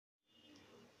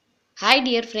Hi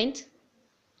dear friends,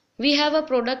 we have a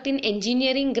product in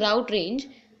engineering grout range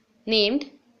named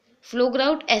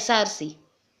Flowgrout Src.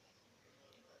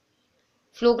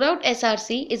 Flowgrout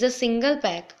Src is a single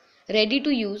pack, ready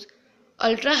to use,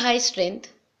 ultra high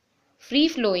strength, free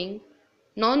flowing,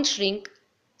 non-shrink,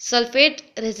 sulfate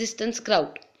resistance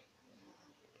grout.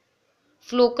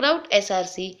 Flowgrout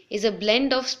Src is a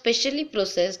blend of specially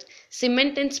processed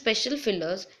cement and special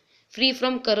fillers free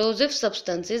from corrosive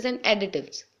substances and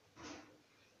additives.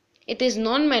 It is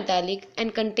non-metallic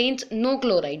and contains no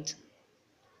chlorides.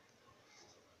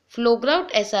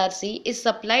 Flowgrout Src is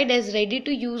supplied as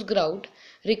ready-to-use grout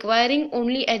requiring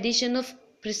only addition of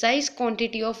precise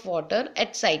quantity of water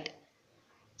at site.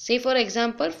 Say for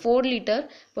example 4 liter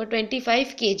per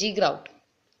 25 kg grout.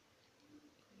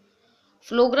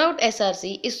 Flowgrout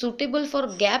Src is suitable for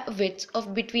gap widths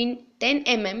of between 10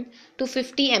 mm to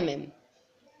 50 mm.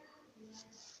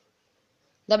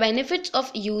 The benefits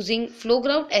of using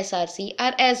Flowgrout Src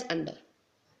are as under.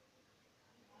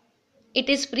 It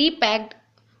is pre-packed,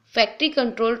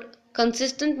 factory-controlled,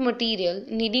 consistent material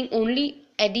needing only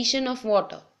addition of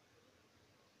water.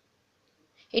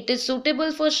 It is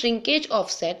suitable for shrinkage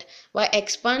offset by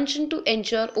expansion to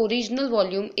ensure original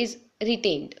volume is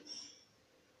retained.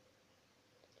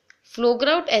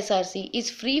 Flowgrout Src is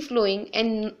free-flowing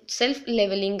and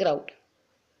self-leveling grout.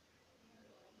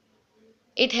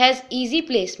 It has easy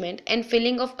placement and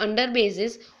filling of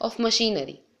underbases of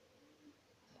machinery.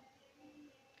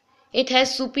 It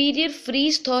has superior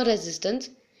freeze-thaw resistance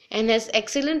and has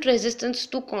excellent resistance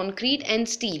to concrete and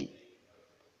steel.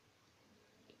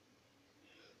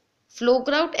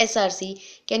 Flowgrout Src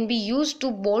can be used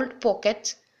to bolt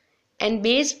pockets and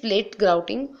base plate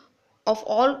grouting of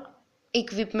all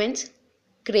equipments,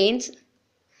 cranes,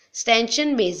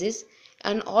 stanchion bases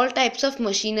and all types of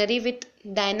machinery with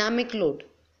dynamic load.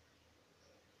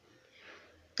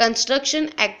 Construction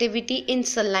activity in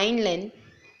saline line,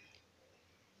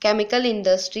 chemical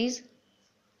industries,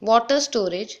 water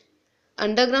storage,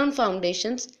 underground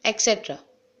foundations, etc.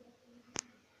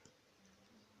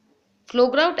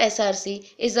 Flowgrout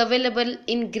Src is available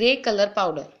in grey color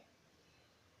powder.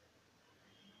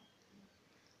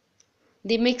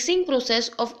 The mixing process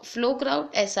of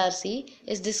Flowgrout Src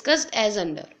is discussed as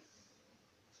under.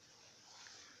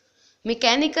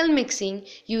 Mechanical mixing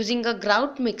using a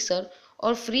grout mixer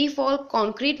or free-fall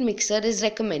concrete mixer is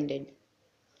recommended.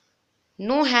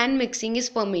 No hand mixing is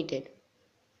permitted.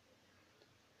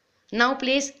 Now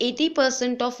place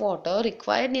 80% of water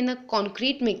required in a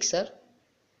concrete mixer,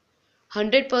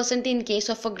 100% in case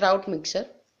of a grout mixer.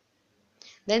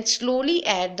 Then slowly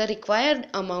add the required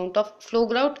amount of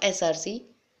Flowgrout Src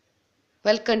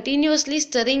while continuously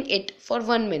stirring it for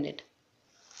 1 minute.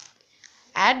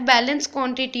 Add balanced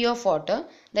quantity of water,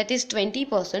 that is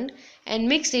 20%, and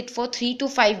mix it for 3 to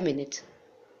 5 minutes.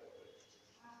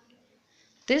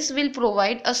 This will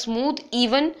provide a smooth,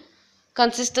 even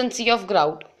consistency of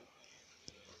grout.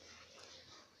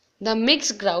 The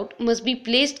mixed grout must be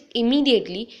placed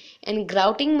immediately and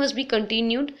grouting must be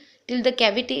continued till the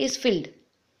cavity is filled.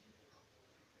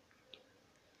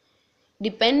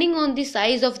 Depending on the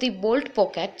size of the bolt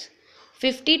pockets,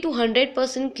 50 to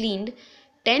 100% cleaned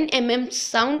 10 mm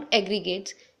sound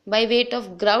aggregates by weight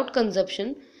of grout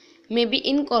consumption may be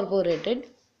incorporated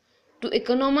to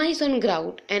economize on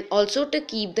grout and also to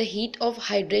keep the heat of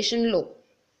hydration low.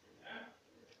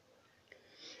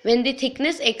 When the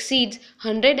thickness exceeds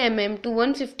 100 mm to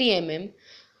 150 mm,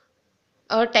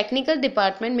 our technical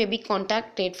department may be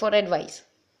contacted for advice.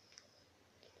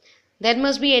 There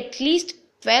must be at least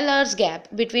 12 hours gap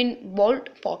between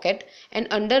bolt pocket and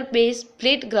underbase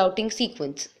plate grouting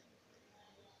sequence.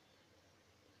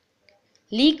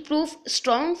 Leak-proof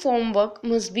strong formwork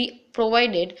must be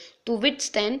provided to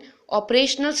withstand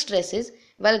operational stresses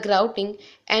while grouting,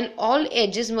 and all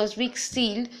edges must be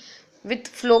sealed with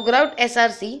Flowgrout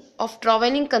Src of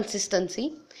traveling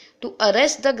consistency to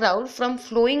arrest the grout from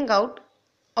flowing out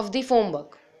of the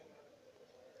formwork.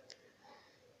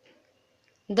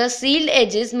 The sealed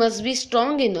edges must be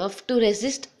strong enough to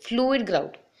resist fluid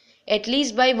grout, at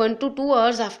least by 1 to 2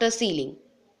 hours after sealing.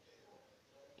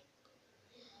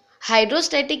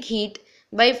 Hydrostatic heat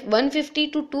by 150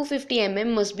 to 250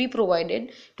 mm must be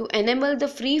provided to enable the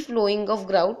free flowing of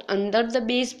grout under the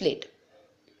base plate.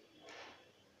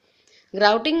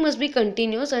 Grouting must be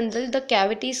continuous until the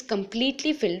cavity is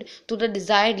completely filled to the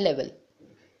desired level.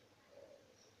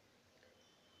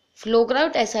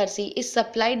 Flowgrout Src is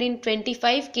supplied in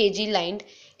 25 kg lined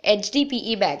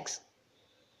HDPE bags.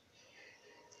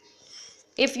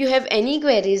 If you have any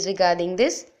queries regarding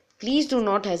this, please do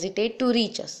not hesitate to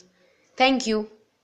reach us. Thank you.